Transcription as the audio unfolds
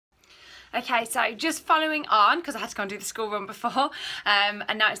Okay, so just following on, because I had to go and do the school run before,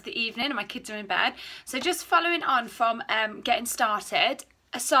 and now it's the evening and my kids are in bed. So just following on from getting started.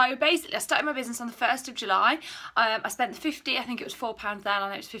 So basically I started my business on the 1st of July. I spent the 50, I think it was £4 then, I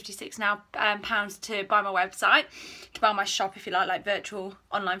know it's 56 now, pounds to buy my website, to buy my shop if you like virtual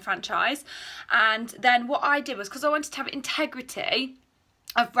online franchise. And then what I did was, because I wanted to have integrity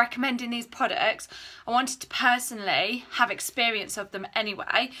of recommending these products, I wanted to personally have experience of them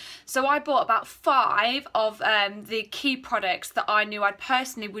anyway. So I bought about 5 of the key products that I knew I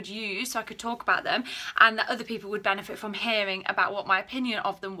personally would use, so I could talk about them and that other people would benefit from hearing about what my opinion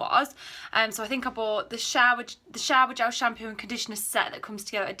of them was. So I think I bought the shower gel shampoo and conditioner set that comes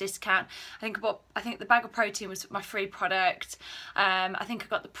together at a discount. I think the bag of protein was my free product. I think I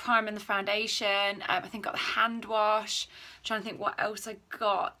got the primer and the foundation. I think I got the hand wash. I'm trying to think what else I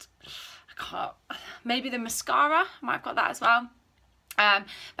got. Maybe the mascara, I might have got that as well. But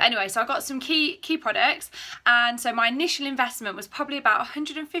anyway, so I got some key products, and so my initial investment was probably about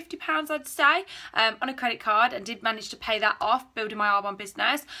 £150, I'd say, on a credit card, and did manage to pay that off building my Arbonne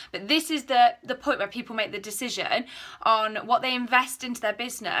business. But this is the point where people make the decision on what they invest into their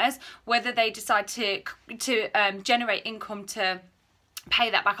business, whether they decide to generate income to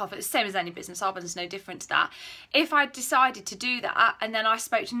pay that back off. It's the same as any business. Arbonne's no different to that. If I decided to do that and then I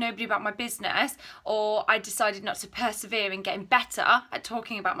spoke to nobody about my business, or I decided not to persevere in getting better at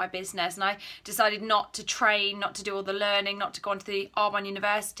talking about my business, and I decided not to train, not to do all the learning, not to go onto the Arbonne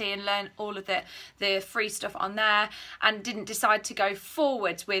University and learn all of the free stuff on there, and didn't decide to go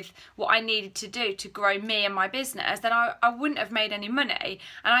forwards with what I needed to do to grow me and my business, then I wouldn't have made any money.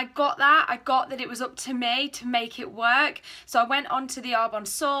 And I got that it was up to me to make it work. So I went onto the Arbonne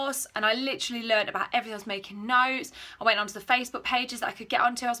source and I literally learned about everything. I was making notes. I went onto the Facebook pages that I could get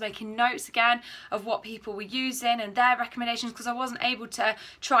onto. I was making notes again of what people were using and their recommendations, because I wasn't able to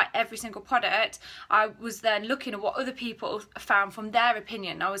try every single product. I was then looking at what other people found from their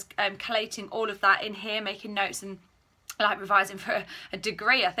opinion. I was collating all of that in here, making notes, and like revising for a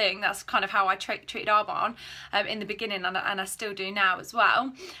degree. I think that's kind of how I treated Arbonne in the beginning, and I still do now as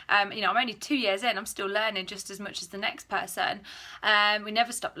well. You know, I'm only 2 years in, I'm still learning just as much as the next person. We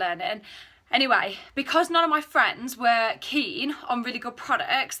never stop learning. Anyway, because none of my friends were keen on really good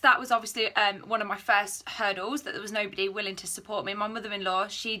products, that was obviously one of my first hurdles, that there was nobody willing to support me. My mother-in-law,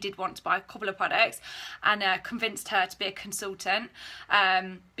 she did want to buy a couple of products, and convinced her to be a consultant,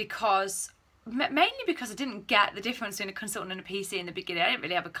 mainly because I didn't get the difference between a consultant and a PC in the beginning. I didn't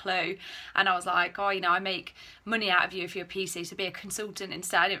really have a clue, and I was like, oh, you know, I make money out of you if you're a PC, so be a consultant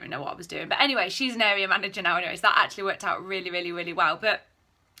instead. I didn't really know what I was doing. But anyway, she's an area manager now anyway, so that actually worked out really well. But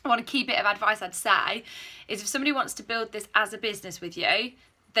one key bit of advice I'd say is, if somebody wants to build this as a business with you,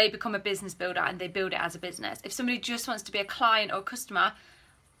 they become a business builder and they build it as a business. If somebody just wants to be a client or a customer,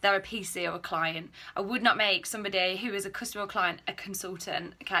 they're a PC or a client. I would not make somebody who is a customer or client a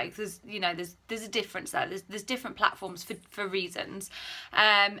consultant. Okay, because you know there's a difference there. There's different platforms for reasons.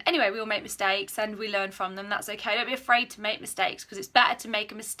 Anyway, we all make mistakes and we learn from them. That's okay. Don't be afraid to make mistakes, because it's better to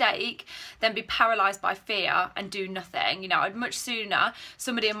make a mistake than be paralysed by fear and do nothing. You know, I'd much sooner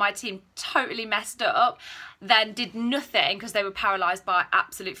somebody on my team totally messed up than did nothing because they were paralysed by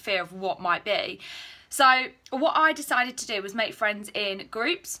absolute fear of what might be. So what I decided to do was make friends in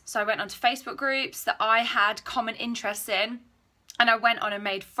groups. So I went onto Facebook groups that I had common interests in, and I went on and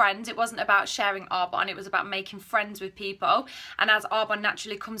made friends. It wasn't about sharing Arbonne, it was about making friends with people. And as Arbonne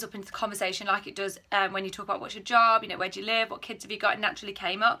naturally comes up into the conversation, like it does when you talk about what's your job, you know, where do you live, what kids have you got, it naturally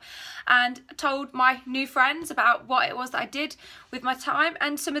came up. And I told my new friends about what it was that I did with my time,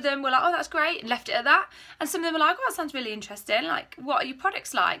 and some of them were like, oh, that's great, and left it at that. And some of them were like, oh, that sounds really interesting, like, what are your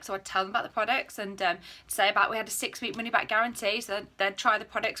products like? So I'd tell them about the products, and say about, we had a 6-week money back guarantee, so they'd try the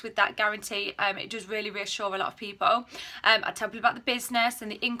products with that guarantee. It does really reassure a lot of people. I'd tell people about the business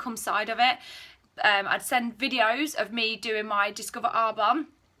and the income side of it. I'd send videos of me doing my Discover Arbonne,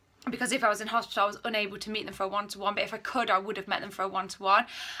 because if I was in hospital I was unable to meet them for a one-to-one, but if I could I would have met them for a one-to-one.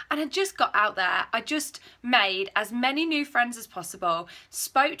 And I just got out there, I just made as many new friends as possible,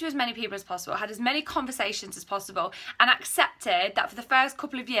 spoke to as many people as possible, had as many conversations as possible, and accepted that for the first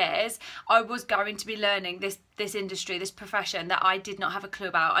couple of years I was going to be learning this industry, this profession that I did not have a clue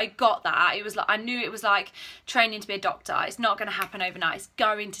about. I got that. It was like, I knew it was like training to be a doctor. It's not going to happen overnight. It's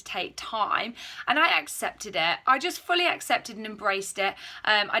going to take time, and I accepted it. I just fully accepted and embraced it.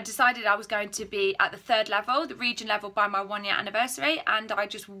 I decided I was going to be at the 3rd level, the region level, by my 1-year anniversary, and I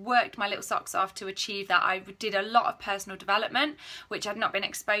just worked my little socks off to achieve that. I did a lot of personal development, which I'd not been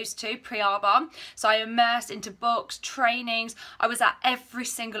exposed to pre-Arbonne. So I immersed into books, trainings. I was at every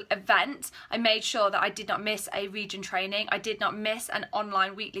single event. I made sure that I did not miss a region training. I did not miss an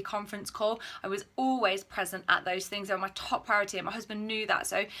online weekly conference call. I was always present at those things. They were my top priority, and my husband knew that.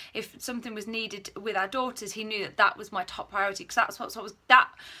 So if something was needed with our daughters, he knew that that was my top priority, because that's what was that.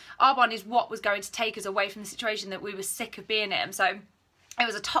 Arbonne is what was going to take us away from the situation that we were sick of being in. So it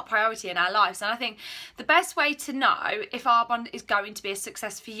was a top priority in our lives. And I think the best way to know if Arbonne is going to be a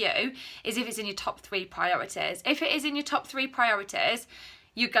success for you is if it's in your top 3 priorities. If it is in your top 3 priorities,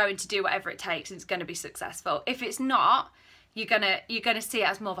 you're going to do whatever it takes and it's going to be successful. If it's not, you're gonna see it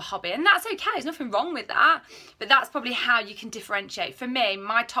as more of a hobby, and that's okay. There's nothing wrong with that, but that's probably how you can differentiate. For me,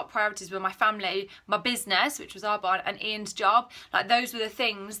 my top priorities were my family, my business, which was Arbonne, and Ian's job. Like, those were the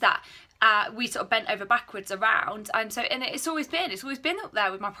things that we sort of bent over backwards around, and it's always been up there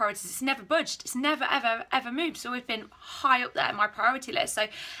with my priorities. It's never budged. It's never ever moved. It's always been high up there in my priority list. So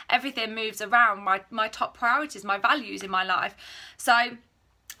everything moves around my top priorities, my values in my life. So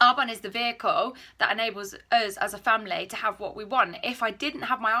Arbonne is the vehicle that enables us as a family to have what we want. If I didn't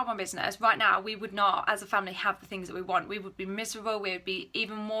have my Arbonne business right now, we would not, as a family, have the things that we want. We would be miserable. We would be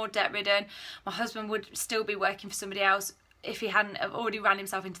even more debt-ridden. My husband would still be working for somebody else if he hadn't already ran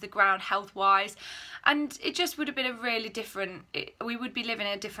himself into the ground health-wise, and it just would have been a really different, we would be living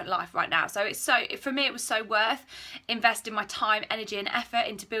a different life right now. So for me, it was so worth investing my time, energy and effort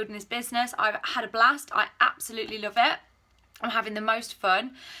into building this business. I've had a blast. I absolutely love it. I'm having the most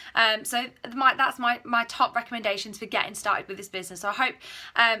fun. So that's my top recommendations for getting started with this business. So I hope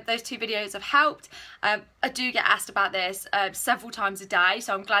those 2 videos have helped. I do get asked about this several times a day,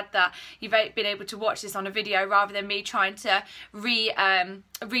 so I'm glad that you've been able to watch this on a video rather than me trying to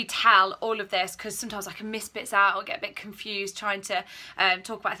retell all of this, because sometimes I can miss bits out or get a bit confused trying to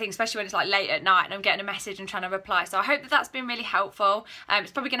talk about things, especially when it's like late at night and I'm getting a message and trying to reply. So I hope that that's been really helpful.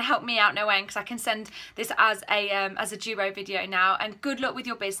 It's probably going to help me out no end, because I can send this as a duo video now. And good luck with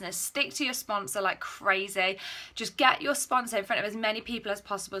your business. Stick to your sponsor like crazy. Just get your sponsor in front of as many people as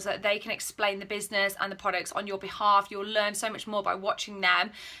possible so that they can explain the business and the products on your behalf. You'll learn so much more by watching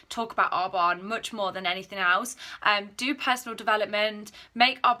them talk about Arbonne, much more than anything else. Do personal development.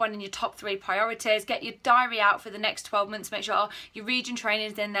 Make Arbonne in your top 3 priorities. Get your diary out for the next 12 months. Make sure your region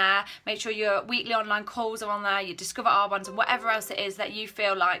training's in there. Make sure your weekly online calls are on there. Your Discover Arbonnes and whatever else it is that you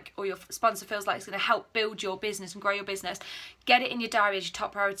feel like, or your sponsor feels like, it's going to help build your business and grow your business. Get it in your diary as your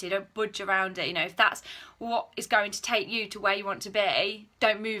top priority. Don't budge around it. You know, if that's what is going to take you to where you want to be,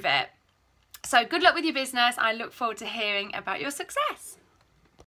 don't move it. So good luck with your business. I look forward to hearing about your success.